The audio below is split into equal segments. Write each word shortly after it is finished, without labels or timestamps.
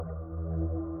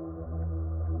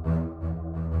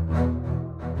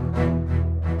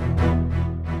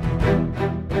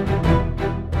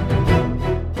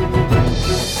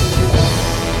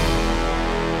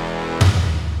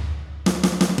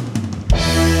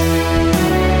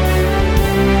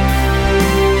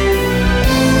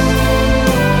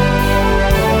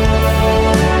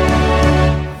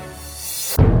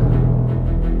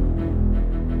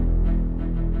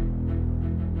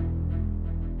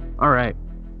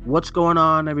What's going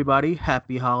on, everybody?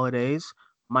 Happy holidays.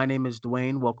 My name is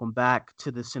Dwayne. Welcome back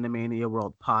to the Cinemania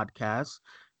World podcast.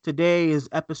 Today is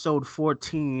episode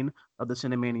 14 of the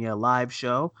Cinemania live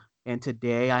show. And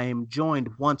today I am joined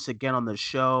once again on the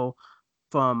show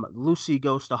from Lucy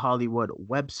Goes to Hollywood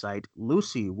website.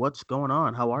 Lucy, what's going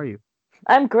on? How are you?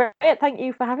 I'm great. Thank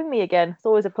you for having me again. It's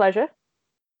always a pleasure.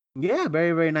 Yeah,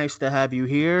 very, very nice to have you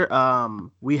here.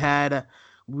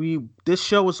 We this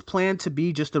show was planned to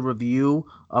be just a review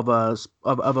of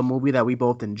of a movie that we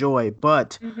both enjoy,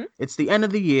 but Hmm. it's the end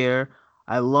of the year.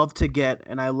 I love to get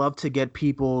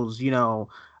people's,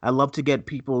 I love to get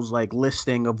people's like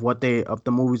listing of of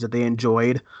the movies that they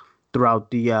enjoyed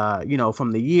throughout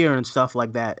from the year and stuff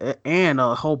like that. And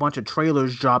a whole bunch of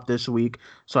trailers dropped this week,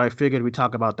 so I figured we'd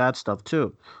talk about that stuff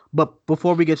too. But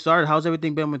before we get started, how's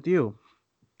everything been with you?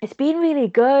 It's been really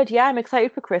good. Yeah, I'm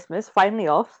excited for Christmas. Finally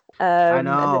off. I And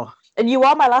know. and you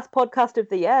are my last podcast of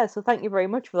the year, so thank you very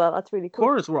much for that. That's really Of cool.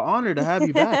 course, we're honored to have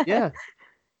you back. Yeah.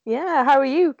 Yeah. How are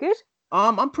you? Good.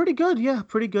 I'm pretty good. Yeah,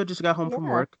 pretty good. Just got home from Yeah.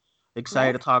 work.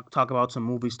 Excited to Nice. talk about some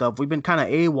movie stuff. We've been kind of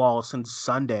AWOL since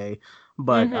Sunday,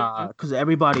 but Hmm. cuz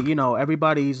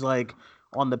everybody's like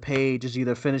on the page is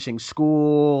either finishing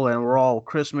school and we're all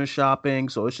Christmas shopping,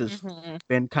 so it's just Hmm.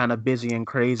 been kind of busy and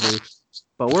crazy.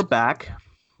 But we're back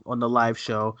on the live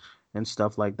show and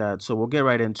stuff like that. So we'll get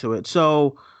right into it.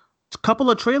 So a couple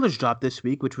of trailers dropped this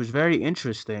week, which was very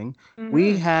interesting. Hmm.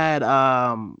 We had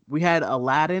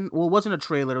Aladdin. Well, it wasn't a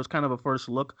trailer, it was kind of a first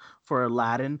look for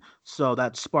Aladdin. So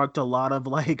that sparked a lot of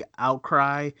like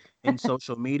outcry in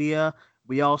social media.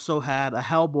 We also had a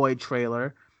Hellboy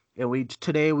trailer, and we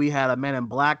had a Men in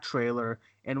Black trailer,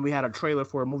 and we had a trailer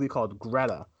for a movie called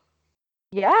Greta.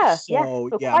 Yeah. Yes. So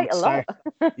So yeah, I'm quite a lot.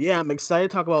 excited. Yeah, I'm excited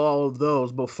to talk about all of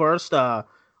those. But first,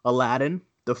 Aladdin,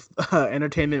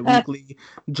 Entertainment Weekly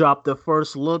dropped the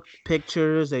first look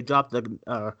pictures. They dropped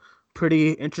a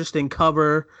pretty interesting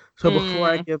cover. So before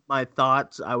I Mm. give my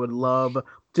thoughts, I would love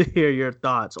to hear your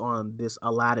thoughts on this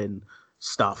Aladdin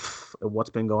stuff and what's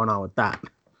been going on with that.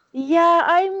 Yeah,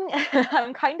 I'm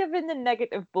I'm kind of in the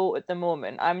negative boat at the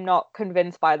moment. I'm not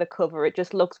convinced by the cover. It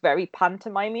just looks very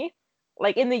pantomimey.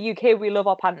 Like in the UK, we love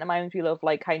our pantomimes. We love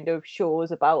like kind of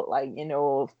shows about like,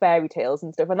 fairy tales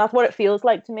and stuff. And that's what it feels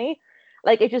like to me.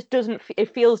 Like it just doesn't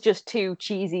it feels just too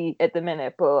cheesy at the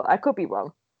minute, but I could be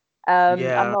wrong. I'm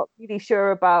Yeah, not really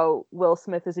sure about Will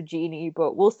Smith as a genie,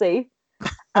 but we'll see.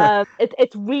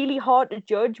 It's really hard to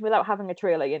judge without having a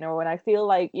trailer, and I feel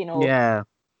like, yeah.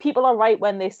 people are right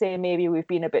when they say maybe we've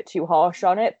been a bit too harsh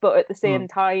on it, but at the Mm. same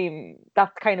time,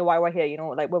 that's kind of why we're here.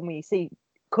 Like when we see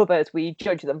covers, we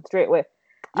judge them straight away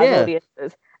as Yeah.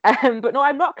 audiences. But no,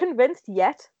 I'm not convinced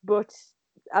yet, but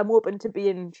I'm open to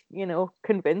being,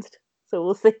 convinced. So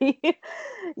we'll see.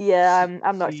 Yeah, See,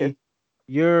 I'm not sure. see,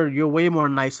 you're way more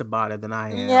nice about it than I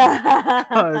am. Yeah.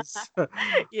 Because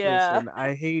Yeah. listen,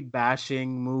 I hate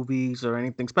bashing movies or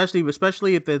anything,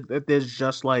 especially if there's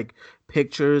just like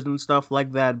pictures and stuff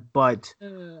like that. But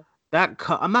Mm.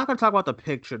 I'm not gonna talk about the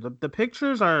picture. The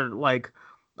pictures are like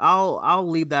I'll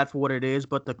leave that for what it is,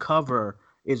 but the cover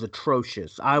is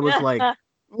atrocious. I was like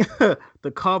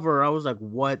the cover, I was like,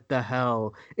 what the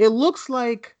hell? It looks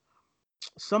like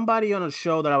somebody on a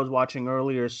show that I was watching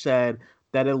earlier said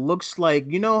that it looks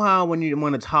like how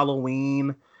when it's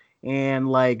Halloween and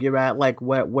like you're at like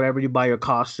whatever you buy your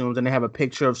costumes and they have a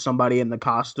picture of somebody in the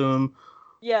costume.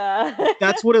 Yeah.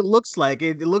 That's what it looks like.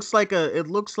 It looks like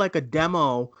a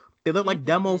demo. They look like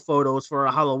demo Hmm. photos for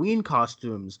Halloween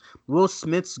costumes. Will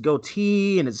Smith's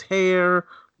goatee and his hair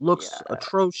looks Yeah.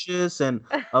 atrocious, and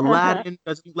Aladdin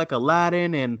doesn't look like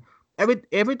Aladdin, and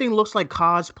everything looks like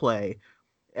cosplay.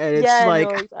 And it's Yeah,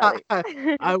 like no,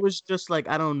 exactly. I was just like,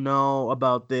 I don't know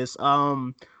about this.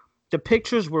 The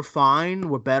pictures were fine,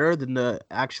 were better than the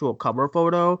actual cover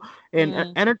photo. And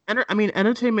Mm. I mean,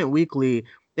 Entertainment Weekly,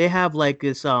 they have like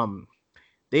this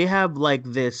they have like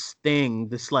this thing,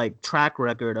 this like track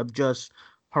record of just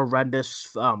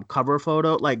horrendous cover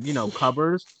photo, like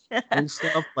covers and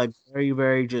stuff, like very,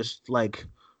 very just like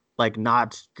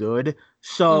not good.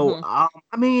 So Hmm.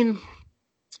 I mean.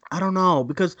 I don't know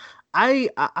because I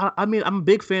mean I'm a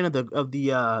big fan of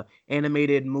the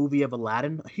animated movie of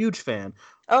Aladdin, a huge fan.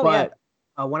 Oh yeah.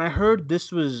 But when I heard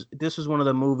this was one of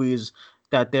the movies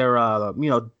that they're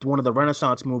one of the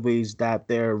Renaissance movies that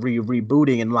they're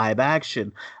rebooting in live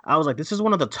action, I was like, this is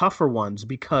one of the tougher ones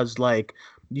because like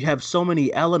you have so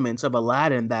many elements of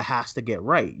Aladdin that has to get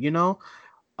right, you know?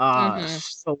 Hmm.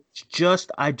 So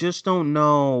I just don't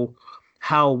know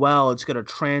how well it's gonna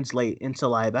translate into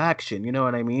live action. You know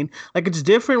what I mean? Like it's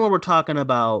different when we're talking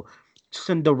about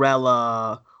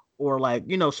Cinderella or like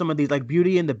some of these like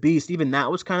Beauty and the Beast. Even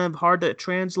that was kind of hard to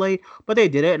translate, but they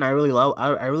did it, and I really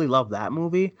love that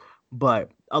movie.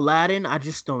 But Aladdin, I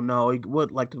just don't know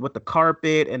what the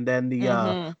carpet and then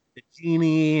Hmm. the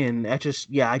genie, and I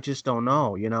just don't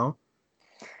know.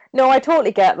 No, I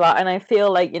totally get that, and I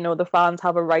feel like, the fans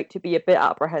have a right to be a bit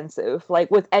apprehensive. Like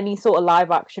with any sort of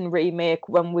live action remake,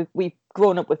 when we've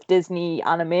grown up with Disney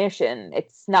animation,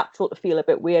 it's natural to feel a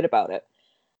bit weird about it.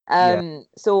 Yeah.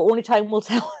 So only time will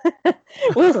tell.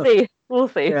 We'll see. We'll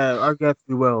see. Yeah, I guess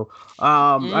we will.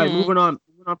 All right, Mm, moving on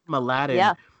from Aladdin.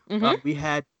 yeah. Hmm. We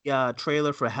had the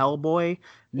trailer for Hellboy.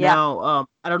 Yeah. Now,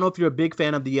 I don't know if you're a big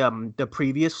fan of the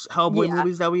previous Hellboy Yeah.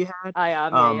 movies that we had. I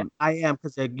am. Yeah. Yeah. I am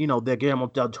because they're Guillermo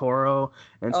del Toro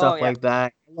and Oh stuff yeah. like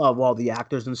that. I love all the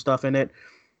actors and stuff in it.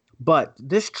 But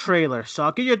this trailer, so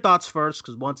I'll get your thoughts first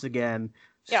because once again,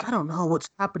 Yeah. I don't know what's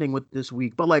happening with this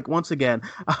week. But like once again,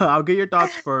 I'll get your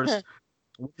thoughts first.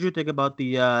 What did you think about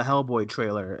the Hellboy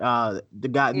trailer? Yeah.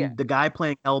 The guy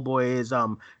playing Hellboy is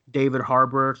David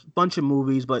Harbour. Bunch of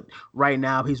movies, but right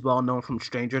now he's well known from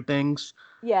Stranger Things.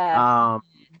 Yeah.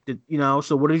 Um,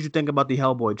 so what did you think about the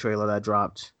Hellboy trailer that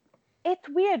dropped? It's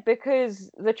weird because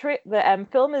the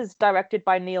film is directed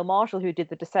by Neil Marshall, who did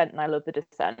The Descent, and I love The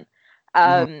Descent.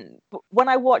 Hmm. But when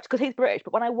I watched, because he's British,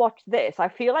 but when I watched this, I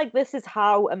feel like this is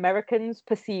how Americans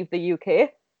perceive the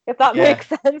UK. If that Yeah, makes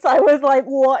sense, I was like,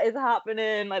 "What is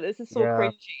happening? Like, this is so yeah,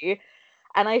 cringy."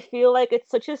 And I feel like it's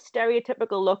such a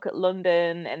stereotypical look at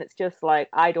London, and it's just like,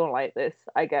 I don't like this.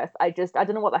 I guess I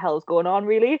don't know what the hell's going on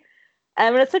really.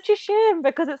 And it's such a shame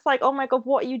because it's like, oh my God,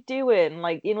 what are you doing?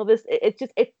 Like,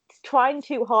 it's trying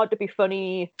too hard to be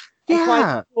funny and trying to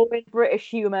yeah, throw in British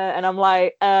humor. And I'm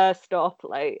like, stop.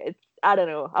 Like, I don't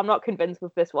know. I'm not convinced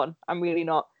with this one. I'm really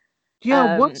not.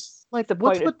 yeah. Um,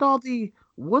 Disappointed.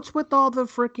 What's with all the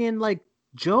freaking like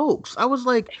jokes? I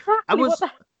Exactly. What was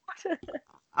the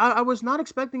I was not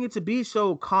expecting it to be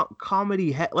so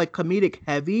like comedic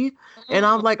heavy, and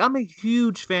Mm, I'm a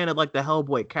huge fan of like the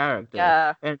Hellboy character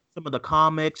yeah. and some of the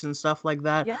comics and stuff like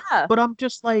that. Yeah. But I'm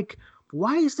just like,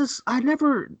 why is this? I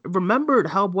never remembered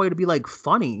Hellboy to be like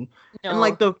funny, and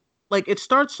No. like it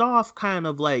starts off kind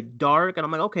of like dark, and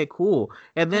I'm like, okay, cool,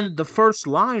 and Mm. then the first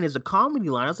line is a comedy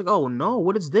line. I was like, oh no,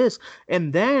 what is this?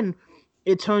 And then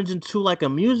it turns into like a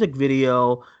music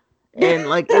video and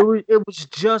like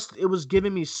it was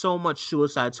giving me so much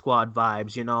Suicide Squad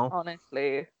vibes.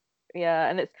 Honestly. Yeah,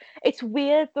 and it's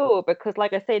weird though because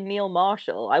like I say, Neil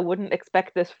Marshall, I wouldn't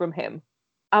expect this from him.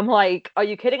 I'm like, are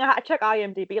you kidding? I had to check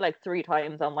IMDb like 3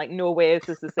 times. I'm like, no way, is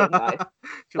this the same guy?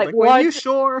 She's Like, like, wait, are what? you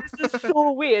sure? This is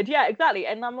so weird. Yeah, exactly.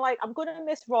 And I'm like, I'm gonna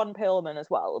miss Ron Perlman as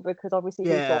well because obviously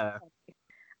he's so. Yeah.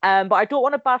 But I don't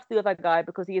want to bash the other guy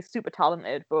because he is super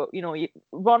talented. But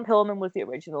Ron Perlman was the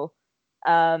original,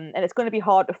 and it's going to be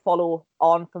hard to follow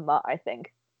on from that. I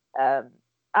think. Um,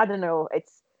 I don't know.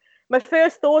 It's my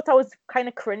first thought. I was kind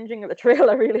of cringing at the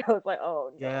trailer. Really, I was like,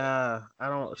 "Oh no, Yeah, I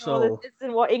don't no, this so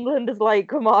isn't what England is like.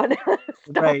 Come on, stop."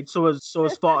 right. So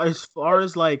as far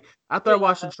as like after I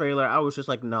watched the Yeah, trailer, I was just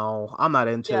like, no, I'm not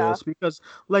into yeah. this because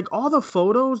like all the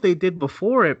photos they did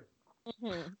before it,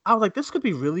 Hmm. I was like, this could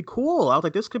be really cool. I was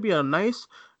like, this could be a nice,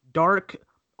 dark,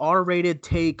 R-rated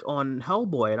take on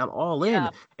Hellboy, and I'm all in. Yeah,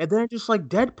 And then just like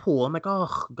Deadpool, I'm like,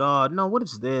 oh God, no, what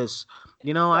is this?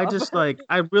 I stop. just like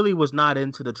I really was not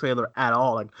into the trailer at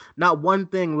all. Like, not one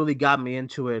thing really got me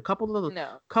into it. No.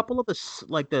 Couple of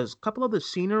the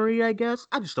scenery, I guess.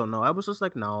 I just don't know. I was just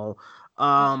like, no.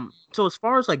 Mm-hmm. So as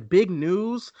far as like big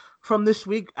news from this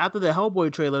week after the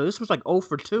Hellboy trailer, this was like 0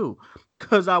 for 2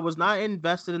 because I was not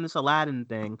invested in this Aladdin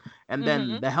thing, and then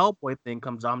Mm-hmm. the Hellboy thing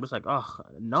comes on. I'm just like, oh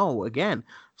no, again.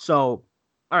 So,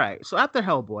 all right. So after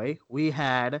Hellboy, we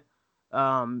had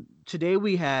today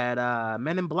we had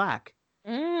Men in Black.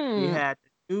 We Mm. had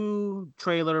the new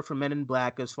trailer for Men in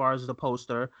Black as far as the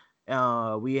poster.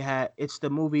 We had it's the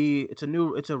movie. It's a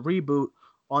reboot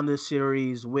on this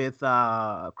series with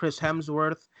Chris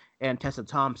Hemsworth and Tessa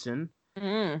Thompson.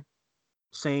 Mm.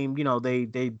 Same,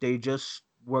 they just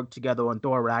worked together on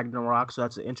Thor Ragnarok, so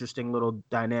that's an interesting little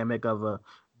dynamic of a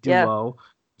Yeah. duo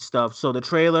stuff. So the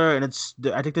trailer, and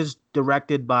I think this is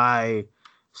directed by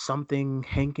something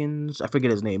Hankins. I forget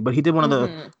his name, but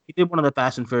Mm-hmm. he did one of the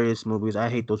Fast and Furious movies. I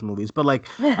hate those movies, but like,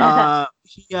 all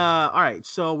right.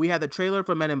 So we had the trailer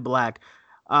for Men in Black.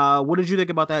 What did you think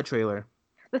about that trailer?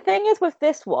 The thing is with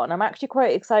this one, I'm actually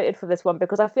quite excited for this one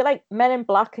because I feel like Men in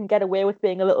Black can get away with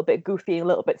being a little bit goofy and a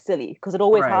little bit silly because it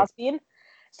always Right. has been.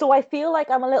 So I feel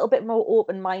like I'm a little bit more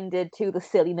open-minded to the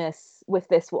silliness with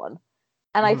this one.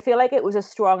 And I Mhm. feel like it was a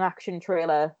strong action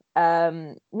trailer.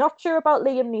 Not sure about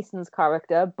Liam Neeson's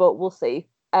character, but we'll see.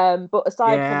 But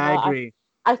aside from Yeah, I that, agree.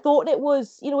 I thought it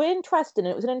was, interesting.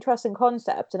 It was an interesting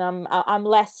concept, and I'm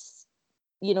less,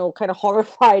 kind of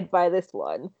horrified by this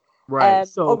one. Right.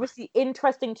 So Obviously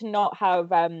interesting to not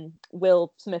have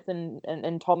Will Smith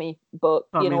and Tommy, but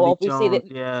Tommy Lee obviously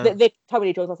Jones, yeah. they Tommy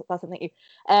Lee Jones. That's thank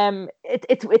you.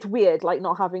 It's weird like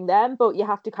not having them, but you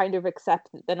have to kind of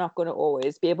accept that they're not going to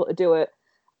always be able to do it,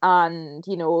 and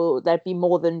there'd be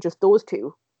more than just those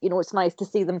two. It's nice to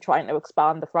see them trying to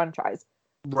expand the franchise.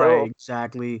 Right, So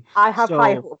exactly. I have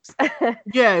high So hopes.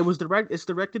 yeah, it's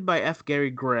directed by F. Gary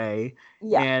Gray,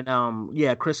 Yeah, and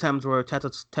yeah, Chris Hemsworth,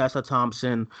 Tessa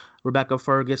Thompson, Rebecca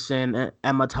Ferguson,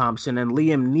 Emma Thompson, and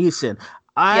Liam Neeson.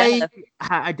 yeah,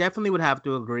 I definitely would have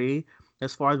to agree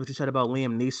as far as what you said about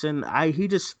Liam Neeson. He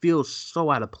just feels so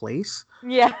out of place.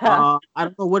 yeah. I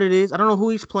don't know what it is. I don't know who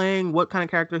he's playing, what kind of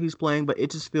character he's playing, but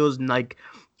it just feels like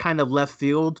kind of left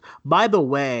field. By the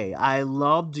way, I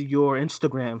loved your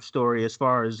Instagram story as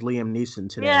far as Liam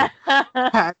Neeson Yeah.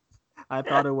 today. I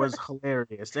thought it was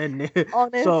hilarious. And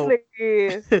so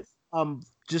Honestly.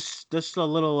 just a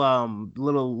little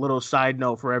little side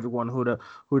note for everyone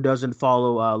who doesn't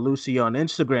follow Lucy on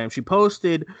Instagram. She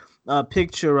posted a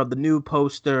picture of the new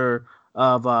poster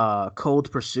of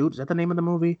Cold Pursuit. Is that the name of the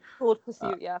movie? Cold Uh,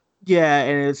 Pursuit, yeah. yeah,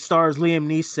 and it stars Liam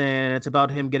Neeson, and it's about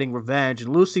him getting revenge.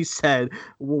 And Lucy said,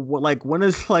 like, when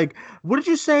is like, what did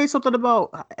you say? Something about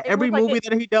It every was like movie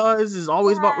that he does is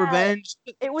always about yeah, revenge.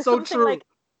 it was So something true. like,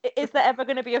 is there ever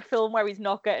going to be a film where he's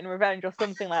not getting revenge or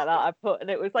something like that? I put, and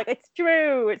it was like, it's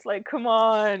true. It's like, come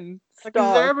on, Like,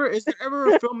 stop. is there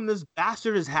ever a film this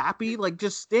bastard is happy? Like,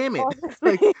 just damn it.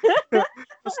 Like, Honestly.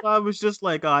 so I was just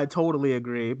like, I totally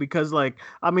agree because, like,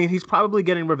 I mean, he's probably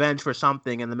getting revenge for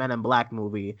something in the Men in Black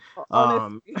movie.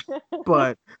 Um, Honestly.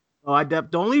 but the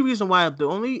only reason why the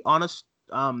only honest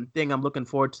thing I'm looking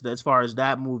forward to as far as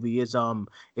that movie is Emmy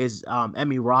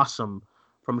Rossum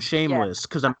from Yeah. Shameless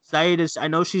because I'm excited. I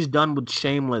know she's done with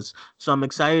Shameless, so I'm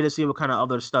excited to see what kind of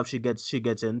other stuff she gets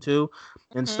into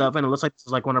and Hmm. stuff. And it looks like this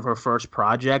is like one of her first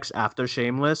projects after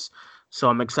Shameless, so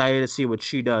I'm excited to see what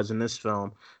she does in this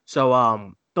film.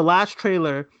 So the last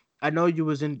trailer, I know you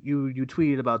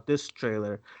tweeted about this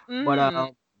trailer, but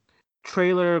Mm.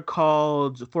 trailer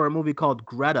called for a movie called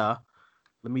Greta.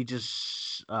 Let me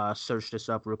just search this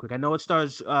up real quick. I know it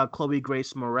stars Chloe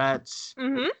Grace Moretz.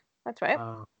 Hmm. That's right.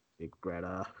 Uh,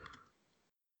 Greta,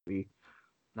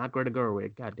 not Greta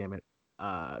Gerwig. God damn it.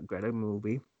 Greta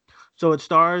movie. So it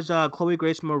stars Chloe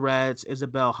Grace Moretz,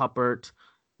 Isabel Huppert,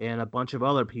 and a bunch of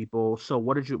other people. So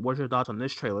what's your thoughts on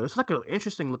this trailer? It's like an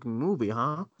interesting looking movie,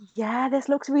 huh? Yeah, this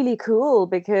looks really cool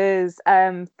because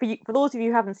for those of you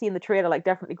who haven't seen the trailer, like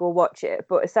definitely go watch it.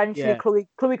 But essentially, Yeah.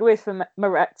 Chloe Grace from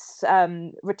Moretz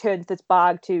returns this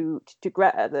bag to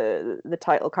Greta, the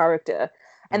title character,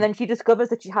 and then she discovers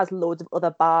that she has loads of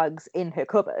other bags in her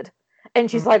cupboard, and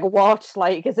she's Mhm. like, "What?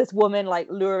 Like, is this woman like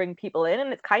luring people in?"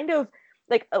 And it's kind of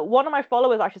like one of my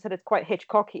followers actually said it's quite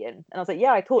Hitchcockian, and I was like,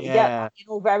 "Yeah, I totally get that.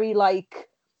 Yeah. Very like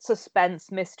suspense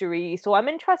mystery." So I'm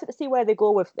interested to see where they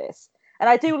go with this. And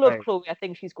I do love Right. Chloe. I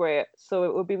think she's great. So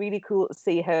it would be really cool to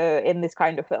see her in this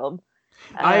kind of film.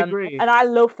 I agree. And I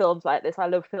love films like this. I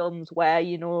love films where,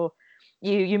 you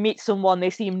meet someone, they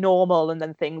seem normal, and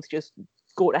then things just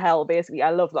go to hell, basically.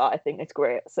 I love that. I think it's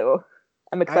great. So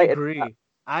I'm I excited for that. agree.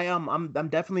 I'm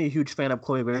definitely a huge fan of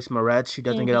Chloe Grace Moretz. She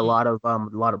doesn't get Hmm. a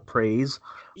lot of praise.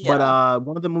 But Yeah.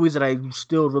 one of the movies that I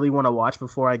still really want to watch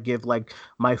before I give like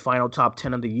my final top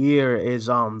 10 of the year is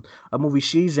a movie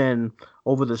she's in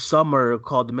over the summer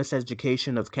called The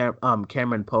Miseducation of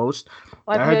Cameron Post.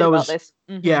 I I've heard heard that about was this.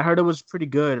 yeah, I Hmm. heard it was pretty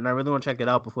good and I really want to check it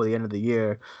out before the end of the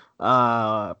year.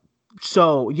 Uh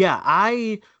so yeah,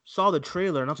 I saw the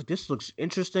trailer and I was like, this looks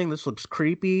interesting, this looks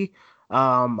creepy.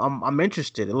 I'm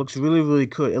interested. It looks really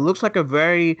good. It looks like a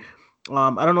very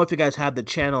I don't know if you guys have the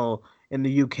channel in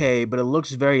the UK, but it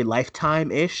looks very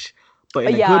Lifetime-ish, but in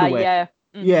a good Yeah, way. yeah.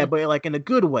 Yeah, Hmm. but like in a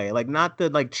good way, like not the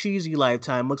like cheesy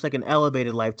Lifetime. Looks like an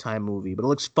elevated Lifetime movie, but it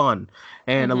looks fun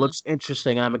and it Hmm. looks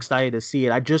interesting. And I'm excited to see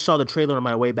it. I just saw the trailer on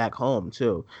my way back home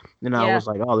too, and I Yeah. was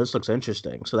like, "Oh, this looks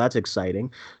interesting." So that's exciting.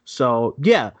 So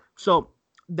yeah, so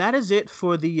that is it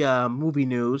for the movie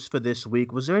news for this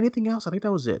week. Was there anything else? I think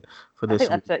that was it for I think this week.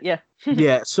 that's it. Yeah.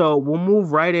 Yeah, so we'll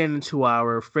move right into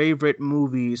our favorite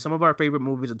movies, some of our favorite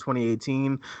movies of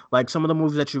 2018, like some of the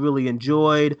movies that you really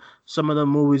enjoyed, some of the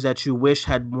movies that you wish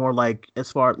had more like as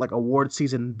far like award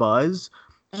season buzz.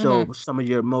 Hmm. So some of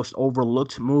your most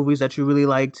overlooked movies that you really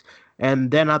liked, and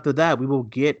then after that we will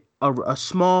get a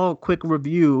small quick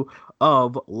review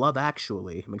of Love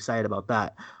Actually. I'm excited about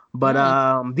that. But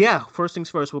Mm. yeah, first things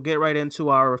first, we'll get right into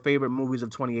our favorite movies of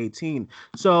 2018.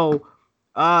 So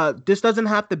This doesn't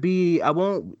have to be. I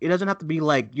won't. It doesn't have to be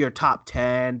like your top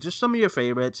 10. Just some of your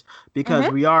favorites because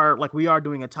Mm-hmm. we are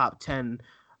doing a top 10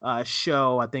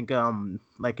 show. I think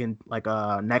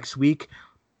next week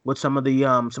with some of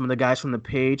the guys from the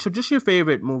page. So just your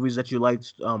favorite movies that you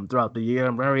liked throughout the year.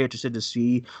 I'm very interested to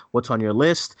see what's on your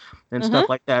list and Mm-hmm. stuff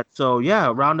like that. So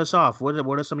yeah, round us off. What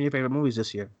are some of your favorite movies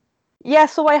this year? Yeah,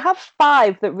 so I have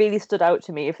five that really stood out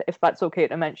to me, if that's okay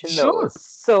to mention Sure. those.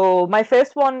 So my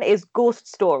first one is Ghost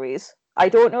Stories. I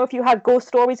don't know if you had Ghost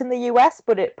Stories in the US,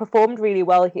 but it performed really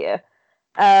well here.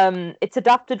 It's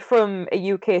adapted from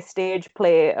a UK stage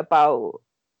play about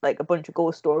like a bunch of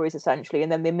ghost stories essentially,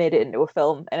 and then they made it into a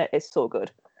film, and it is so good,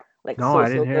 like No, so I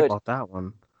didn't so hear good. about that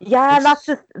one. Yeah, and It's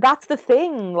that's the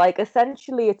thing. Like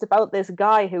essentially it's about this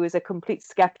guy who is a complete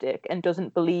skeptic and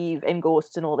doesn't believe in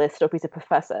ghosts and all this stuff. He's a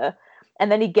professor.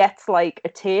 And then he gets like a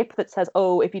tape that says,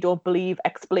 "Oh, if you don't believe,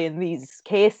 explain these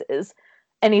cases."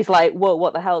 And he's like, "Whoa,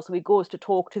 what the hell?" So he goes to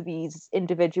talk to these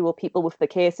individual people with the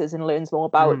cases and learns more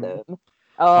about mm, them.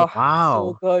 oh Oh, it's so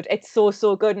wow. good. It's so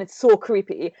so good and it's so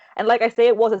creepy. And like I say,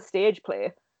 it was a stage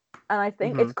play and I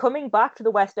think Hmm. it's coming back to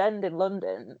the West End in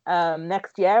London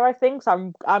next year. I think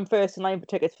so. I'm first in line for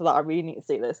tickets for that. I really need to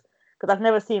see this because I've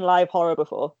never seen live horror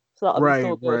before, so that'll be Right,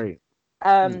 so good. right.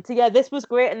 Mm, So yeah, this was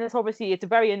great, and this obviously it's a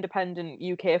very independent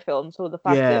UK film, so the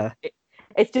fact that yeah.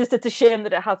 it's a shame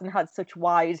that it hasn't had such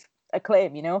wide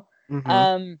acclaim, you know. Hmm.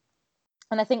 Um,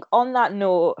 and I think on that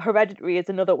note, Hereditary is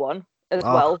another one as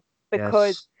Oh, well because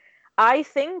yes. I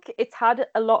think it's had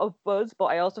a lot of buzz, but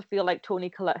I also feel like Toni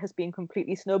Collette has been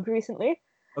completely snubbed recently.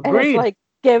 And it's Agreed. like,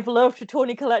 give love to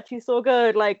Toni Collette. She's so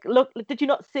good. Like, look, did you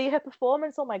not see her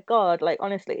performance? Oh my God. Like,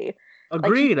 honestly,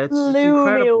 like, she Agreed. It's blew me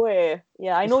incredible. away.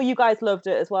 Yeah, I It's know you guys loved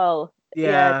it as well.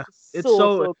 Yeah, Yeah, it's so,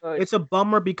 so good. it's a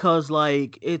bummer because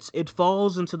like it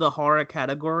falls into the horror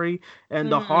category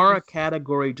and the Mm, horror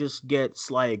category just gets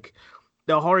like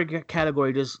the horror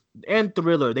category just and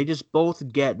thriller they just both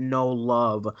get no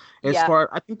love as yeah. far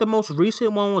I think the most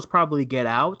recent one was probably Get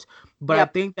Out, but I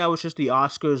Yep. think that was just the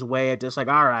Oscars way of just like,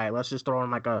 all right, let's just throw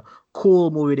in like a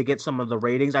cool movie to get some of the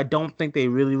ratings. I don't think they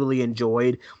really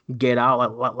enjoyed Get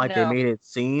Out like they No. made it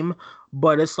seem,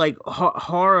 but it's like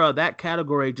horror, that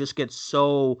category just gets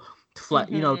so flat,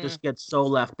 Hmm. just gets so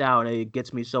left out, and it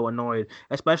gets me so annoyed,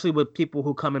 especially with people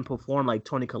who come and perform like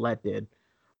Tony Collette did,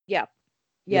 Yeah.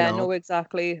 you Yeah, know. no,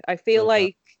 exactly. I feel So yeah.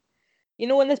 like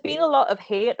when there's been a lot of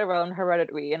hate around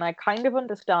Hereditary, and I kind of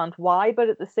understand why, but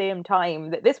at the same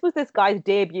time, that this was this guy's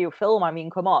debut film. I mean,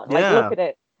 come on, like, look Yeah. at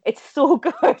it. It's so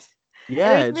good. And it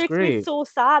Yeah, just it's makes me great. so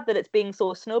sad that it's being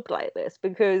so snubbed like this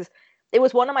because it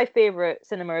was one of my favorite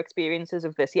cinema experiences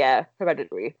of this year,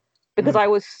 Hereditary, because Mhm. I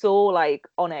was so, like,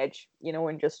 on edge,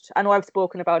 and just, I know I've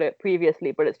spoken about it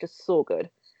previously, but it's just so good.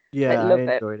 Like, Yeah, I love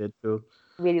it. enjoyed it too.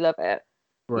 Really love it.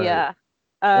 Right. Yeah.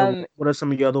 And Um, what are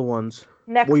some of the other ones?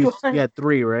 Well, Next you one. had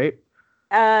three, right?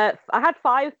 I had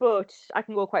five, but I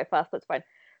can go quite fast. That's fine.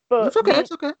 But It's okay.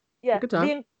 It's okay. yeah, Take your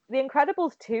time. the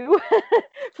Incredibles 2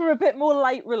 for a bit more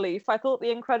light relief. I thought the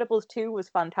Incredibles 2 was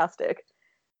fantastic.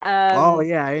 Oh Um,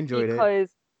 yeah, I enjoyed it. because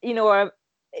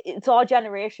it's our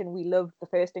generation. We loved the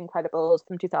first Incredibles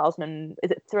from 2000. And,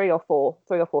 is it three or four?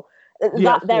 Three or four?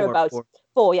 Yeah, That four, thereabouts. four.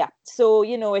 Four, yeah. So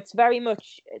it's very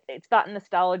much it's that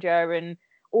nostalgia and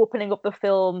opening up the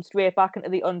film straight back into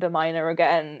the Underminer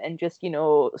again, and just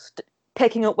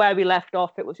picking up where we left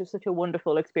off. It was just such a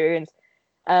wonderful experience.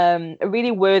 A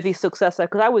really worthy successor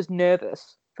because I was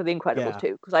nervous for The Incredibles Yeah.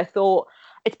 2 because I thought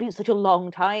it's been such a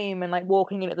long time and like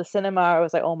walking into the cinema I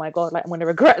was like, oh my god, like I'm going to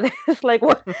regret this. Like,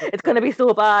 what, it's going to be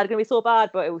so bad, going to be so bad,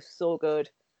 but it was so good,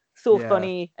 so Yeah.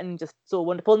 funny and just so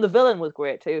wonderful, and the villain was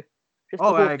great too. Just the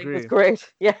Oh, whole I thing was agree.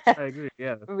 great. Yeah. I agree.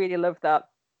 Yeah. Really loved that.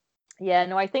 Yeah,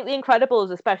 no, I think The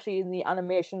Incredibles, especially in the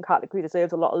animation category,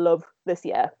 deserves a lot of love this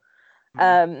year.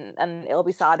 Mhm. And it'll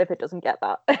be sad if it doesn't get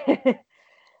that.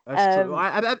 That's true.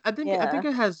 um I think yeah.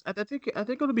 it has. I think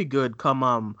it'll be good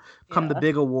come the Yeah.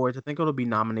 big awards. I think it'll be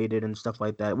nominated and stuff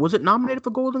like that. Was it nominated for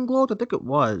Golden Globes? I think it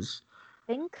was.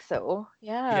 Think so.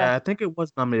 Yeah. Yeah, I think it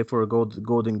was nominated for a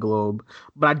Golden Globe,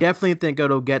 but I definitely think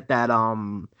it'll get that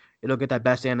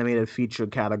Best Animated Feature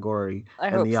category I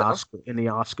hope so. In the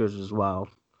Oscars as well.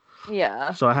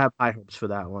 Yeah. So I have high hopes for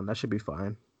that one. That should be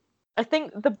fine. I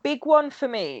think the big one for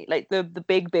me, like the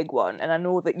big one, and I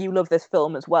know that you love this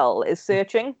film as well, is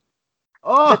Searching.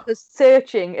 Oh, Because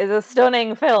Searching is a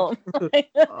stunning film.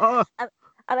 oh,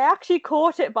 And I actually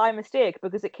caught it by mistake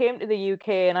because it came to the UK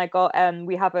and I got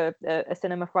we have a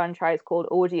cinema franchise called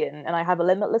Odeon and I have a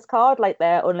limitless card, like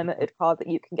their unlimited card that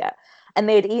you can get. And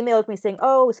they'd emailed me saying,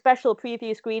 "Oh, special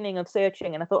preview screening of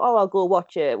Searching," and I thought, "Oh, I'll go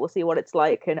watch it. We'll see what it's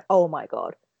like." And oh my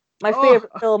god, My Oh,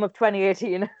 favorite film of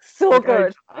 2018. So like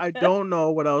good. I don't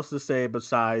know what else to say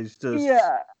besides just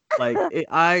Yeah. like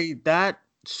I that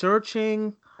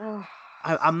searching. Oh,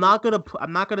 so I'm not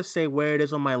gonna say where it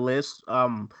is on my list.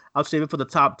 I'll save it for the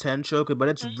top 10 show, but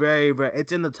it's Mhm. very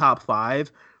it's in the top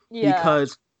five Yeah.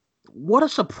 because what a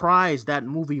surprise that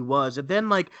movie was. And then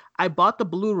like I bought the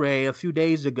Blu-ray a few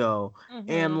days ago,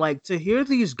 and Mhm. like to hear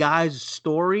these guys'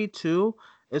 story too,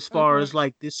 as far Mhm. as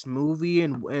like this movie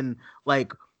and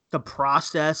like the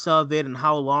process of it and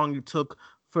how long it took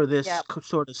for this Yep.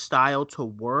 sort of style to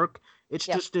work. It's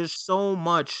Yep. just there's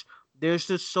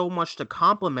just so much to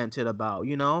compliment it about,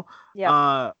 you know? Yep.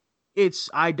 Uh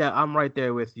I'm right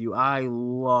there with you. I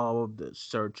loved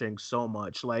searching so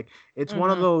much. Like it's one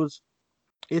of Mhm. those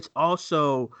it's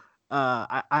also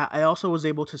I also was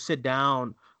able to sit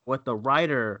down with the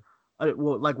writer,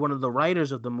 well, like one of the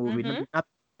writers of the movie, Mhm.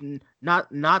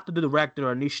 not the director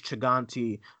Anish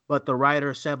Chaganti, but the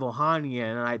writer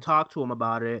Sevohanian, and I talked to him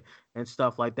about it and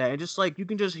stuff like that, and just like you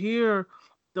can just hear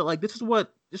that like this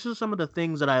is some of the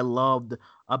things that I loved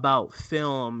about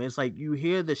film. It's like you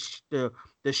hear the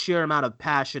sheer amount of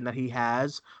passion that he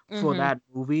has for Mhm. that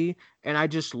movie, and I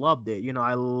just loved it. You know,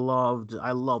 I loved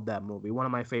that movie. One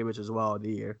of my favorites as well of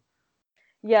the year.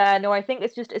 Yeah, no, I think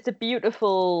it's a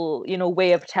beautiful,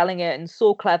 way of telling it and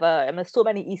so clever. And there's so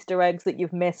many Easter eggs that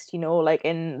you've missed, like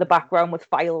in the background with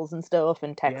files and stuff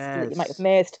and text that you might have Yes.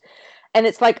 missed. And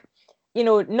it's like,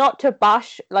 not to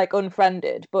bash like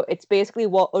Unfriended, but it's basically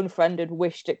what Unfriended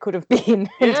wished it could have been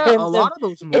in Yeah, a terms of lot of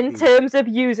those in movies. terms of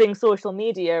using social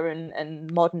media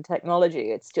and modern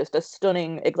technology. It's just a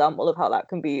stunning example of how that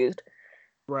can be used.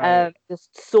 Right.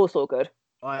 Just so, so good.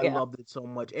 I Yeah. loved it so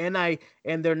much. And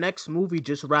their next movie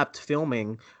just wrapped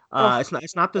filming. Oh, It's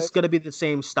not good. this gonna be the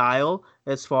same style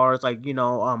as far as like,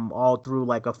 all through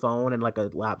like a phone and like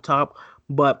a laptop.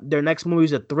 But their next movie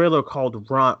is a thriller called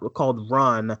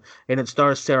Run, and it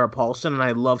stars Sarah Paulson, and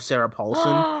I love Sarah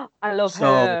Paulson. I love So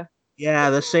her. yeah,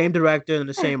 the same director and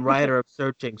the same writer of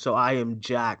Searching. So I am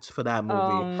jacked for that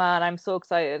Oh movie. man, I'm so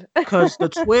excited. Cause the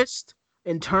twist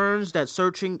and turns that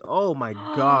Searching, oh my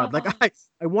God. Like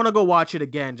I want to go watch it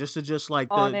again just to just like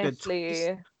the twist,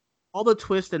 Honestly, all the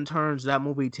twists and turns that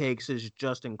movie takes is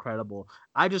just incredible.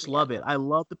 I just yeah, love it. I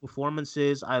love the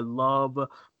performances. I love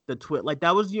the twist. Like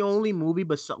that was the only movie,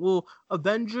 but well,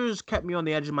 Avengers kept me on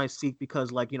the edge of my seat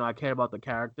because like I care about the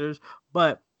characters.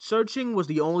 But Searching was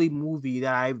the only movie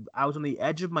that I was on the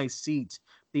edge of my seat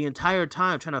the entire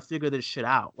time trying to figure this shit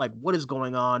out. Like what is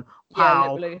going on? yeah,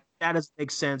 How? literally. That doesn't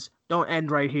make sense. Don't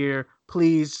end right here,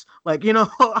 please. Like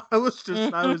I was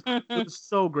it was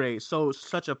so great, so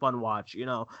such a fun watch.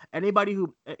 Anybody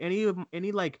who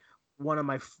any like one of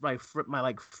my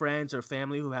like friends or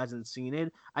family who hasn't seen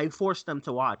it, I forced them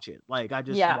to watch it. Like I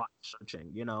just Yeah, watched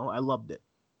Searching. I loved it.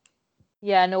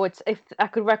 yeah. No, it's if I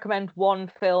could recommend one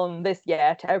film this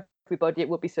year to everybody, it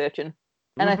would be Searching.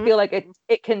 And I Mm-hmm. feel like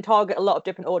it can target a lot of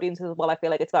different audiences as well. I feel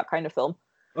like it's that kind of film.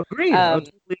 Agreed. I Um,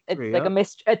 totally it's agree. like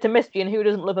Yeah, it's a mystery, and who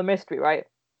doesn't love a mystery, right?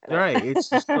 you're Like, right. It's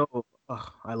just so.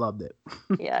 Oh, I loved it.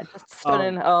 yeah, just um,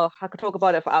 stunning. Oh, I could talk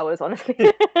about it for hours, honestly.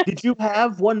 did you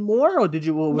have one more, or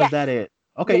was Yes. that it?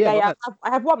 Okay, Yeah, yeah, go yeah. ahead. I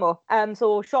have one more.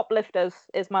 So Shoplifters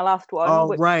is my last one, Oh,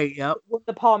 which right. Yep. won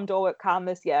the Palme d'Or at Cannes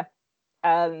this year.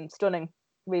 Stunning,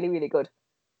 really, really good.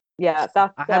 Yeah,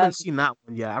 that's I haven't seen that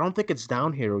one yet. I don't think it's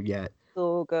down here yet.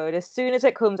 so good. As soon as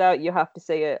it comes out, you have to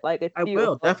see it. Like it's I will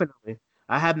beautiful. definitely.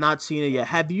 I have not seen it yet.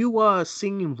 Have you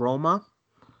seen Roma?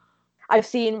 I've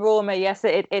seen Roma. Yes,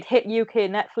 it hit UK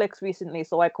Netflix recently,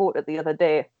 so I caught it the other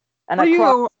day, and What I are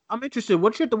cried. you? I'm interested.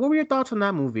 What were your thoughts on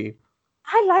that movie?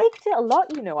 I liked it a lot.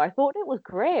 I thought it was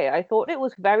great. I thought it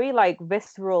was very like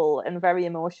visceral and very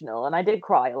emotional, and I did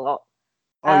cry a lot.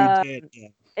 Oh, you Um, did. Yeah.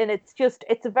 and it's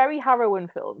a very harrowing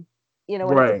film, and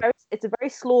Right. it's a very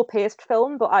slow paced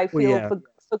film, but I Well, feel yeah.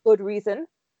 for good reason.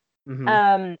 Hmm.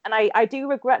 And I do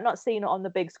regret not seeing it on the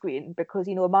big screen because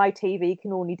my TV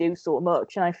can only do so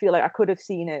much, and I feel like I could have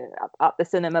seen it at the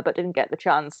cinema but didn't get the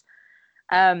chance.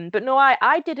 But no,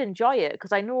 I did enjoy it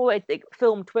because I know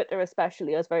film Twitter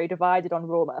especially is very divided on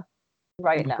Roma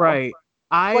right now. Right.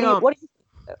 I What do you?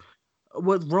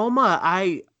 with Roma,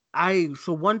 I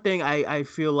so one thing I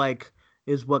feel like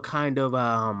is what kind of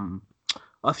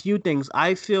a few things.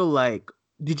 I feel like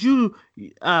did you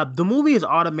the movie is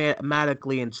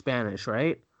automatically in Spanish,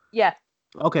 right? Yeah.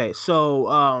 Okay,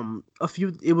 so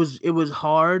it was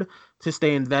hard to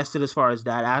stay invested as far as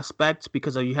that aspect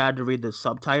because you had to read the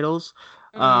subtitles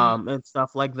Mm. and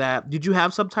stuff like that. Did you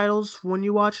have subtitles when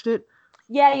you watched it?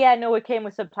 Yeah, yeah, no, it came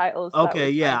with subtitles, so that Okay,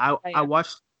 was yeah, fine. Yeah, I yeah.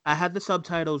 watched. I had the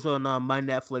subtitles on my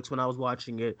Netflix when I was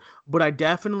watching it, but I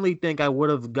definitely think I would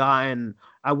have gotten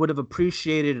I would have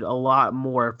appreciated it a lot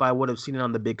more if I would have seen it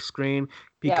on the big screen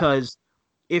Yep. because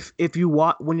if you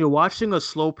when you're watching a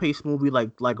slow paced movie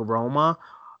like Roma,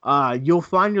 you'll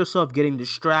find yourself getting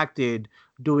distracted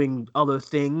doing other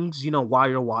things, while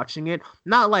you're watching it.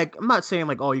 Not like I'm not saying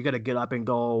like, oh, you gotta get up and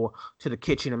go to the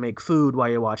kitchen and make food while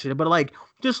you're watching it, but like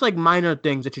just like minor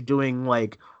things that you're doing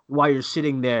like while you're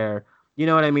sitting there. You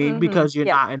know what I mean? Because you're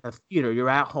Yep. not in a theater, you're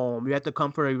at home, you're at the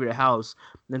comfort of your house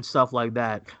and stuff like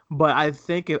that. But I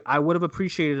think I would have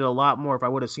appreciated it a lot more if I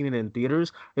would have seen it in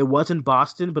theaters. It was in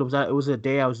Boston, but it was a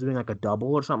day I was doing like a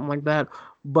double or something like that.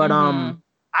 But Mm-hmm.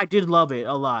 I did love it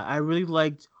a lot. I really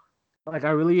liked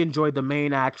I really enjoyed the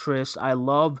main actress. I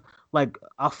love like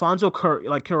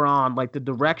Cuarón, like the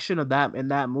direction of that in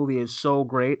that movie is so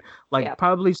great. Like Yep.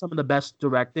 probably some of the best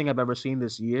directing I've ever seen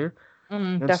this year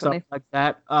and stuff Definitely. like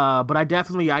that. But I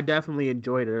definitely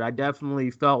enjoyed it. I definitely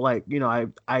felt like,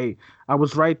 I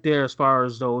was right there as far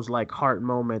as those like heart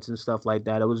moments and stuff like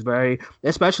that. It was very,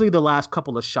 especially the last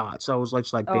couple of shots. I was like,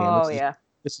 just like, damn, Oh yeah.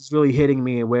 this is really hitting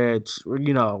me where it's,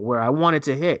 where I want it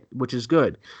to hit, which is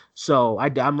good. So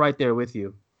I'm right there with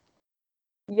you.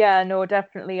 Yeah, no,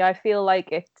 definitely. I feel like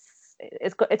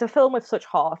it's a film with such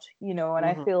heart, and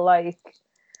I Hmm. feel like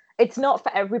it's not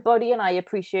for everybody, and I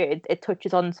appreciate it. It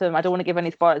touches on some, I don't want to give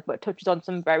any spoilers, but it touches on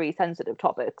some very sensitive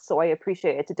topics. So I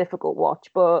appreciate it's a difficult watch,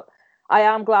 but I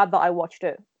am glad that I watched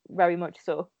it very much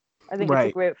so. I think it's a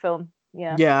Right. great film.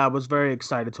 Yeah. Yeah, I was very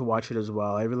excited to watch it as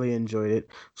well. I really enjoyed it.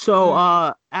 So,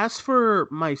 Mm-hmm. as for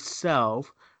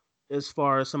myself, as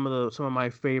far as some of my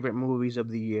favorite movies of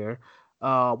the year.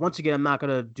 Once again, I'm not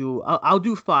gonna do. I'll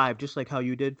do five, just like how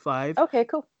you did five. Okay,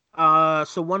 cool.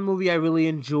 So one movie I really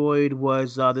enjoyed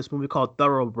was this movie called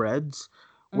Thoroughbreds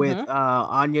with Mm-hmm.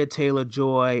 Anya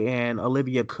Taylor-Joy and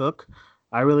Olivia Cook.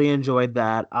 I really enjoyed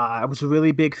that. I was a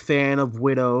really big fan of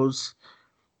Widows.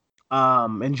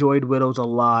 Enjoyed Widows a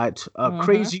lot.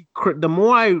 Mm-hmm. The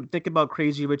more I think about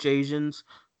Crazy Rich Asians,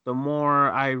 the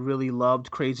more I really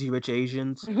loved Crazy Rich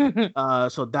Asians.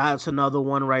 So that's another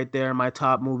one right there in my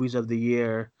top movies of the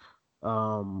year.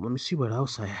 Let me see what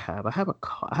else I have. I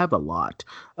have a lot.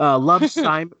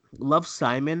 Love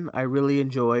Simon. I really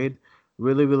enjoyed.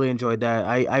 Really enjoyed that.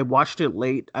 I watched it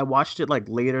late. I watched it like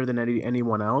later than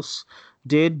anyone else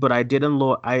did, but I didn't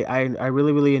lo I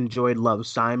really enjoyed Love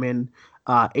Simon.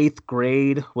 Eighth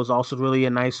Grade was also really a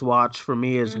nice watch for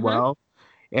me as Mm-hmm. well.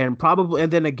 And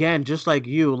then again, just like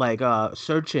you, like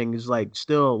Searching is like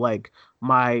still like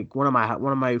my one of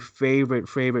my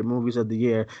favorite movies of the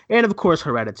year. And of course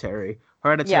Hereditary. Yeah.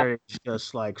 Hereditary is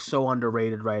just like so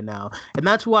underrated right now. And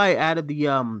that's why I added the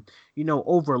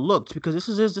overlooked because this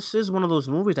is one of those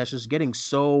movies that's just getting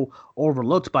so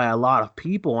overlooked by a lot of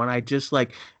people and I just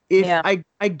like if Yeah.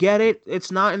 I get it,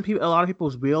 it's not in a lot of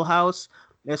people's wheelhouse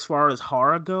as far as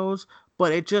horror goes,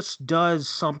 but it just does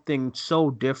something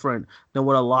so different than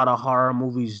what a lot of horror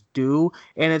movies do.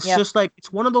 And it's Yeah. just like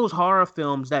it's one of those horror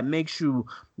films that makes you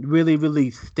really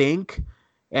think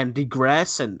and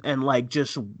digress and like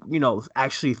just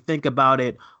actually think about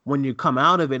it when you come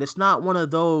out of it. It's not one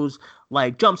of those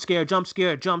like jump scare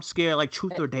like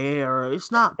truth E- or dare.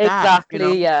 It's not that.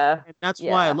 Exactly. Yeah. And that's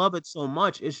why I Yeah. love it so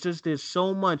much. It's just there's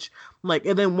so much like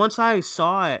and then once I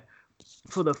saw it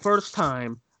for the first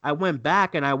time, I went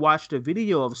back and I watched a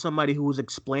video of somebody who was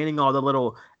explaining all the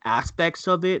little aspects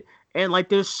of it. And like,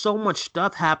 there's so much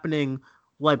stuff happening.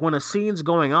 Like, when a scene's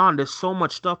going on, there's so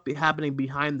much stuff happening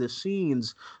behind the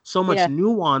scenes, so much Yeah.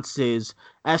 nuances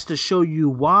as to show you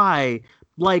why.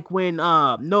 Like, when,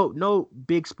 no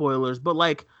big spoilers, but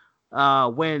like,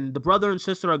 when the brother and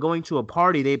sister are going to a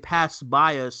party, they pass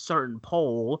by a certain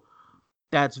pole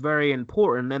that's very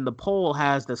important, and the pole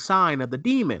has the sign of the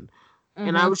demon.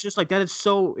 And I Mm-hmm. was just like, that is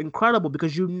so incredible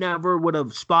because you never would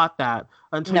have spot that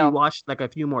until you No. watched like a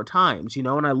few more times, and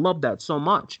I love that so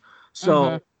much.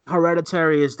 Mm-hmm. So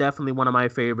Hereditary is definitely one of my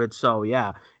favorites. So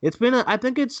yeah, I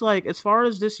think it's like as far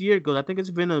as this year goes, I think it's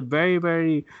been a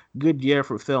very good year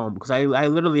for film because I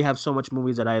literally have so much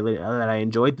movies that I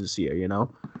enjoyed this year.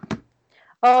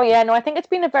 Oh yeah, no, I think it's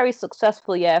been a very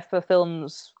successful year for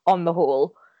films on the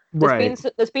whole. Right.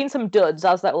 There's been some duds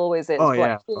as there always is, Oh but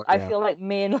yeah. Oh I yeah. feel like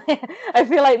mainly I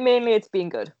feel like mainly it's been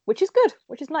good, which is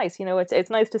nice. It's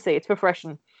nice to see. It's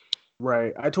refreshing.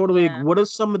 Right. I totally Yeah. agree. What are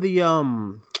some of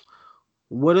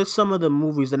the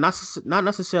movies that not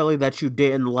necessarily that you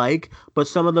didn't like, but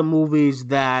some of the movies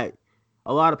that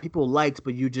a lot of people liked,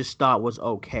 but you just thought was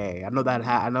okay? I know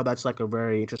that's like a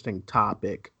very interesting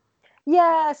topic.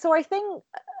 Yeah, so I think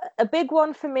a big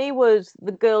one for me was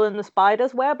The Girl in the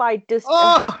Spider's Web.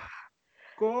 Oh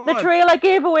The God. trailer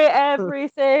gave away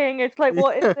everything. It's like,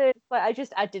 what is this? Like,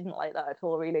 I didn't like that at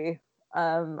all, really.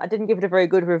 I didn't give it a very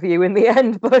good review in the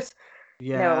end, but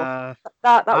no, Yeah,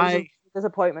 that was a I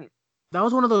disappointment. that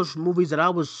was one of those movies that I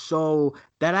was so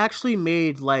that actually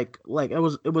made it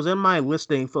was in my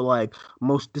listing for like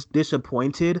most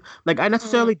disappointed. Like I Mm,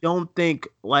 necessarily don't think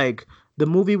like the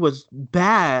movie was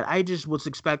bad. I just was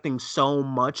expecting so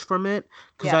much from it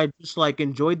because yeah, I just like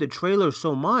enjoyed the trailer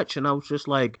so much, and I was just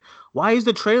like, why is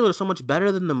the trailer so much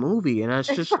better than the movie? And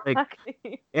it's just like,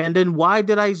 exactly. and then why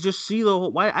did I just see the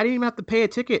whole? Why I didn't even have to pay a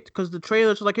ticket because the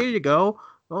trailer's like, here you go.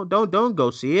 Don't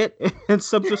go see it. And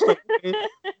so I'm just like, okay,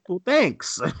 well,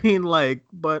 thanks. I mean, like,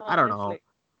 but I don't know. Honestly,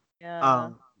 yeah.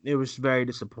 It was very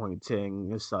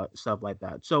disappointing and stuff like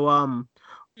that. So, all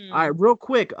right, Hmm. real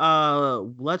quick,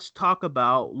 let's talk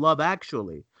about Love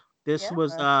Actually. This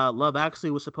was Yeah. Love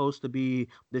Actually was supposed to be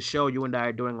the show you and I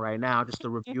are doing right now, just a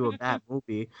review of that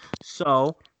movie.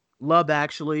 So, Love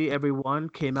Actually, everyone,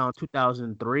 came out in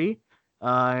 2003.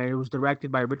 It was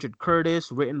directed by Richard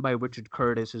Curtis, written by Richard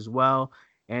Curtis as well,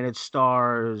 and it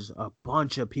stars a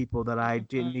bunch of people that I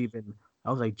didn't Mhm. even. I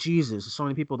was like, Jesus, there's so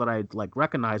many people that I like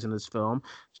recognize in this film.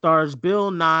 Stars Bill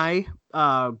Nye,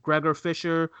 Gregor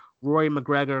Fisher, Roy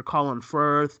McGregor, Colin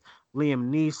Firth, Liam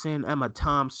Neeson, Emma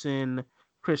Thompson,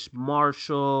 Chris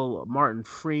Marshall, Martin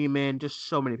Freeman, just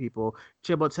so many people.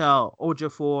 Chiwetel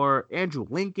Ejiofor, Andrew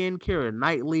Lincoln, Keira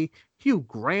Knightley, Hugh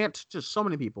Grant, just so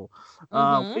many people.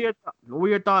 Mhm. What are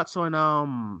your thoughts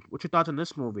on what's your thoughts on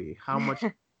this movie? How much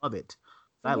of it?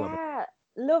 I love it. Yeah,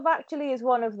 Love Actually is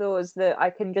one of those that I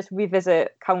can just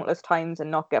revisit countless times and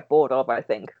not get bored of, I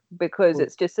think, because Oh,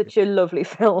 it's just such a lovely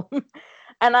film.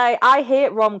 And I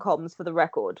hate rom-coms for the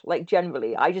record, like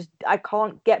generally. I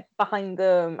can't get behind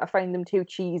them. I find them too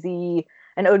cheesy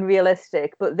and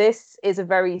unrealistic, but this is a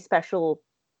very special,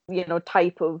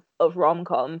 type of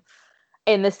rom-com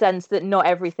in the sense that not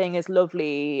everything is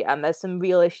lovely and there's some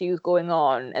real issues going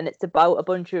on and it's about a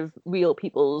bunch of real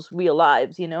people's real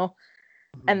lives. And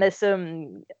mhm. there's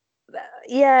some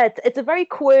yeah, it's a very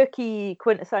quirky,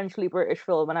 quintessentially British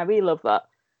film, and I really love that.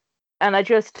 And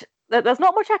there's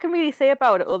not much I can really say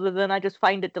about it other than I just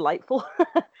find it delightful.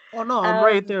 Oh no, I'm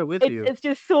right there with it's you. it's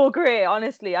just so great,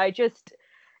 honestly. It's just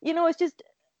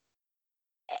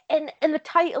in the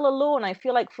title alone, I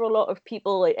feel like for a lot of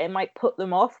people it might put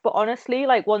them off, but honestly,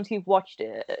 like once you've watched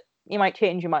it, you might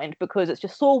change your mind because it's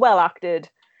just so well acted,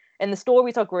 and the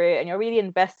stories are great, and you're really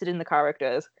invested in the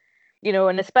characters.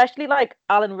 And especially like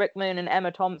Alan Rickman and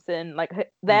Emma Thompson, like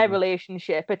their Mhm.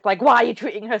 relationship. It's like, why are you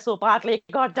treating her so badly?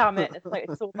 God damn it! It's like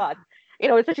it's so bad.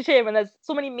 It's such a shame, and there's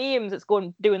so many memes that's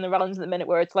going doing the rounds at the minute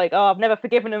where it's like, oh, I've never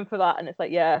forgiven him for that, and it's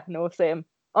like, yeah, no, same,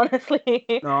 honestly.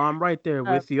 No, I'm right there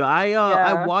um, with you. I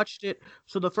yeah, watched it.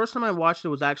 So the first time I watched it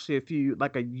was actually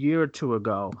like a year or two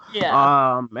ago.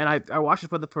 yeah, And I watched it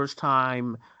for the first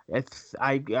time.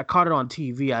 I caught it on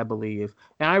TV, I believe,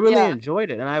 and I really yeah. enjoyed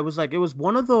it. And I was like, it was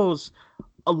one of those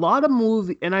a lot of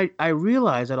movie, and I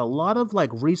realized that a lot of like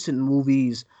recent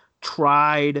movies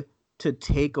tried to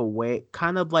take away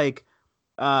kind of like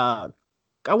uh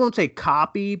I won't say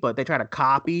copy, but they try to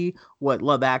copy what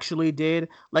Love Actually did.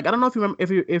 Like I don't know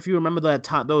if you remember that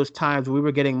time those times we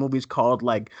were getting movies called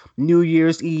like New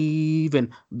Year's Eve and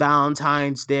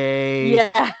Valentine's Day.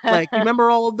 Yeah. Like you remember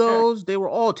all of those? They were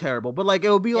all terrible. But like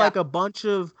it would be Yeah. like a bunch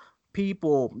of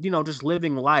people, just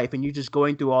living life and you just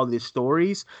going through all these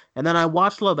stories. And then I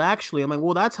watched Love Actually. I'm like,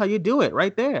 well, that's how you do it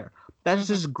right there. That's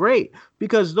Hmm. just great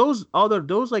because those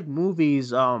like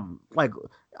movies like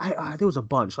there was a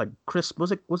bunch like Chris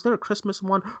was there a Christmas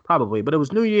one probably, but it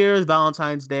was New Year's,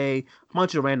 Valentine's Day, a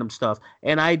bunch of random stuff,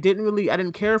 and I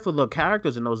didn't care for the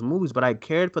characters in those movies, but I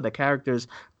cared for the characters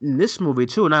in this movie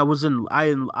too, and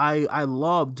I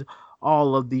loved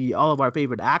all of our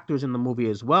favorite actors in the movie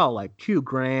as well. Like Hugh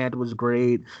Grant was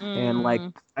great, and like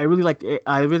Mm. I really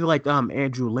liked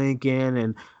Andrew Lincoln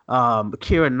and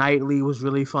Keira Knightley was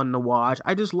really fun to watch.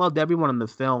 I just loved everyone in the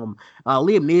film.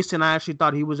 Liam Neeson, I actually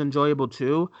thought he was enjoyable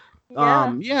too.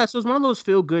 Yeah. Yeah, so it's one of those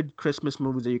feel good Christmas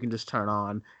movies that you can just turn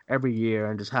on every year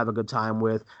and just have a good time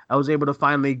with. I was able to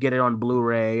finally get it on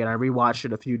Blu-ray and I rewatched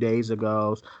it a few days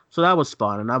ago. So that was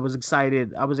fun and I was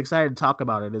excited. I was excited to talk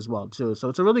about it as well too. So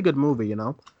it's a really good movie.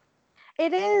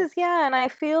 It is, yeah, and I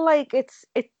feel like it's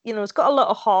got a lot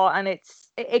of heart, and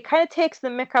it kind of takes the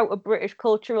mick out of British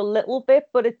culture a little bit,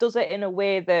 but it does it in a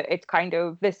way that it's kind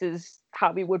of this is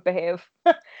how we would behave.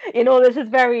 This is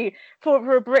very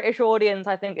for a British audience.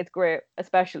 I think it's great,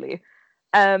 especially,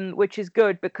 which is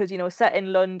good because set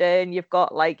in London, you've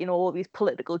got like all these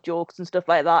political jokes and stuff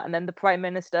like that, and then the Prime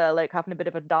Minister like having a bit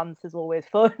of a dance is always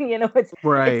fun. It's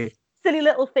Right. silly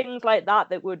little things like that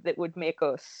that would make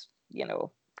us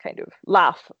kind of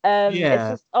laugh. It's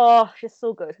Yeah. just oh, just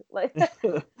so good. Like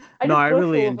I No, just I gush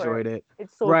really over it. enjoyed it.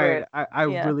 It's so Right. great. I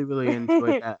Yeah. really, really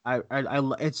enjoyed that.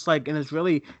 It's like, and it's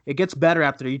really, it gets better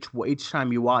after each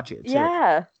time you watch it too.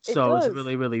 Yeah, it So it's does.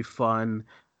 really, really fun.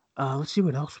 Let's see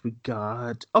what else we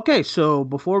got. Okay, so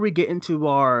before we get into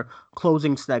our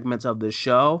closing segments of the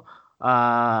show,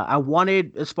 I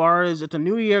wanted, as far as it's a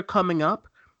new year coming up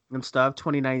and stuff,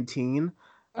 2019,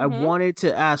 I Mm-hmm. wanted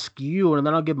to ask you, and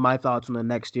then I'll give my thoughts on the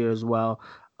next year as well.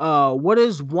 What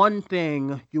is one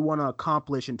thing you want to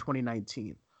accomplish in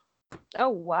 2019? Oh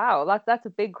wow, that's a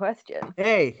big question.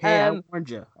 Hey, hey, I Um, warned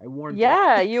you. I warned you.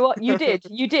 Yeah, you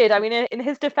did. I mean, in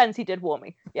his defense, he did warn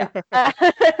me. Yeah.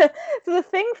 So the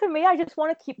thing for me, I just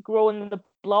want to keep growing the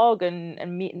blog and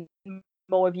meeting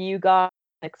more of you guys,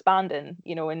 expanding,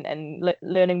 and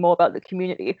learning more about the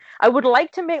community. I would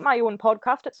like to make my own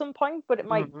podcast at some point, but it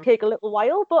might Hmm. take a little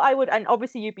while. But I would, and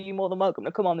obviously you'd be more than welcome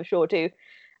to come on the show too,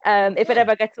 if it Yeah.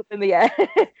 ever gets up in the air.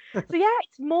 So yeah,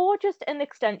 it's more just an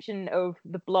extension of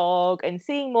the blog and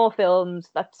seeing more films.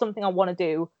 That's something I want to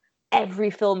do. Every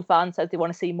film fan says they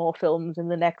want to see more films in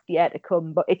the next year to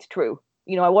come, but it's true.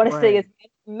 I want to see as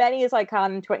Right. many as I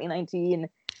can in 2019,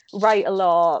 write a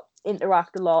lot,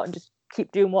 interact a lot, and just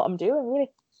keep doing what I'm doing. Really,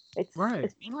 it's Right.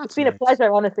 it's been, Well, it's that's been a nice.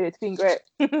 pleasure. Honestly, it's been great.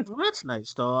 Well, that's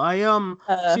nice though.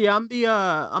 uh, See, I'm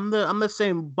the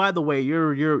same. By the way,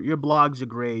 your blogs are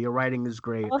great. Your writing is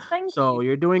great. oh, thank So you.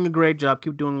 you're doing a great job.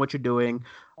 Keep doing what you're doing.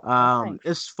 Oh, thanks.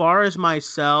 As far as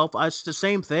myself, it's the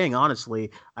same thing,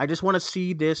 honestly. I just want to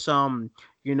see this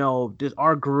this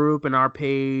our group and our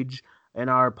page and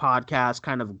our podcast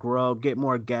kind of grow, get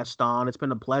more guests on. It's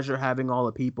been a pleasure having all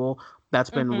the people that's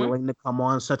been Mhm. willing to come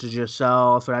on, such as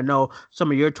yourself. And I know some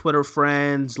of your Twitter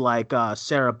friends, like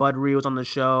Sarah Budry was on the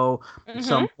show at Mhm.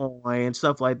 some point and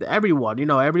stuff like that. Everyone,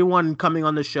 everyone coming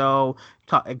on the show,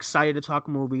 excited to talk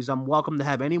movies. I'm welcome to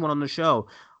have anyone on the show,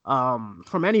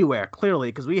 from anywhere, clearly,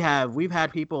 because we've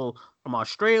had people from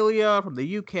Australia, from the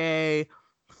UK,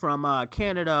 from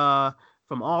Canada,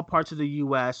 from all parts of the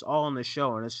US, all on the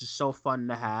show, and it's just so fun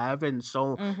to have. And it's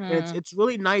Mhm. it's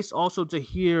really nice also to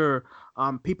hear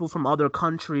people from other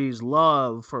countries'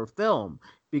 love for film,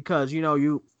 because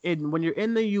when you're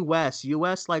in the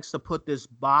US likes to put this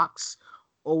box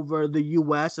over the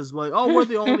US as well. Oh, we're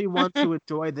the only ones who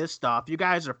enjoy this stuff. You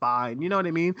guys are fine. You know what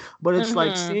I mean? But it's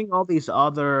like Mhm. seeing all these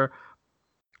other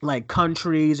like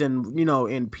countries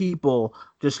and people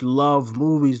just love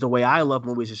movies the way I love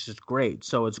movies. It's just great.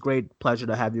 So it's great pleasure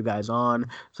to have you guys on.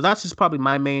 So that's just probably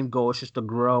my main goal, is just to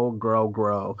grow, grow,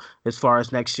 grow as far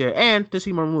as next year, and to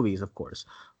see more movies, of course.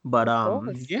 But Of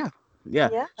course. yeah, yeah.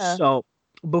 Yeah. So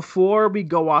before we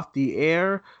go off the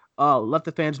air, let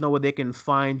the fans know where they can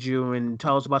find you and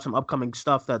tell us about some upcoming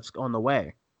stuff that's on the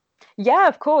way. Yeah,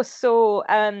 of course. So,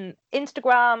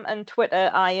 Instagram and Twitter,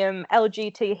 I am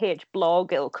LGTH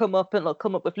blog. It'll come up and it'll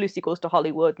come up with Lucy Goes to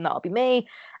Hollywood, and that'll be me.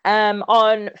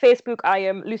 On Facebook, I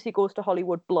am Lucy Goes to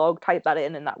Hollywood blog. Type that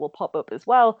in, and that will pop up as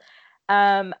well.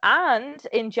 And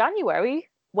in January,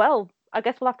 well, I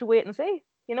guess we'll have to wait and see.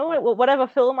 Whatever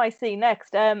film I see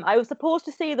next. I was supposed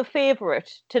to see The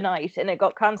Favorite tonight, and it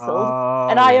got cancelled,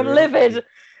 and Oh, I am really? livid.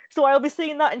 So I'll be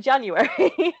seeing that in January.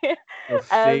 The So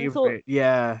favorite.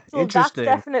 Yeah, that's interesting.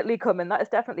 definitely coming. That is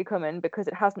definitely coming because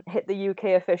it hasn't hit the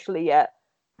UK officially yet.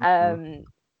 Mhm.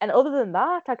 And other than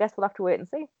that, I guess we'll have to wait and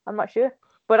see. I'm not sure,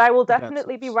 but I will You got some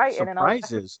definitely be writing, and I'll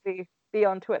definitely surprises. be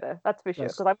on Twitter. That's for sure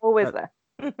That's because I'm always that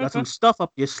there. got some stuff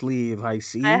up your sleeve, I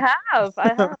see. I have.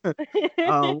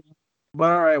 um,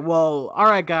 but all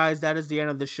right, guys, that is the end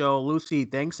of the show. Lucy,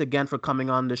 thanks again for coming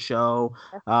on the show.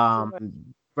 That's Um,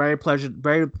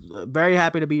 so very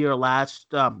happy to be your last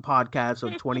podcast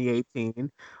of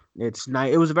 2018. It's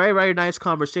nice. It was a very, very nice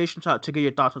conversation to get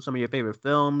your thoughts on some of your favorite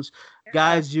films. yeah.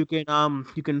 Guys, you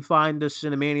can find the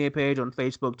Cinemania page on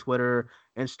Facebook, Twitter,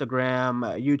 Instagram,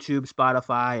 YouTube,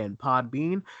 Spotify, and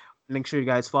Podbean. Make sure you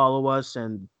guys follow us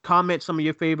and comment some of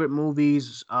your favorite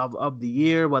movies of the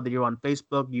year, whether you're on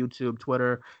Facebook, YouTube,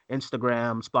 Twitter,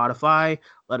 Instagram, Spotify.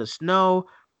 Let us know.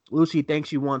 Lucy,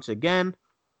 thanks you once again,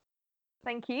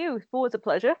 Thank you. It's always a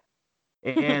pleasure.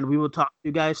 and we will talk to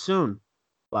you guys soon.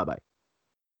 Bye bye.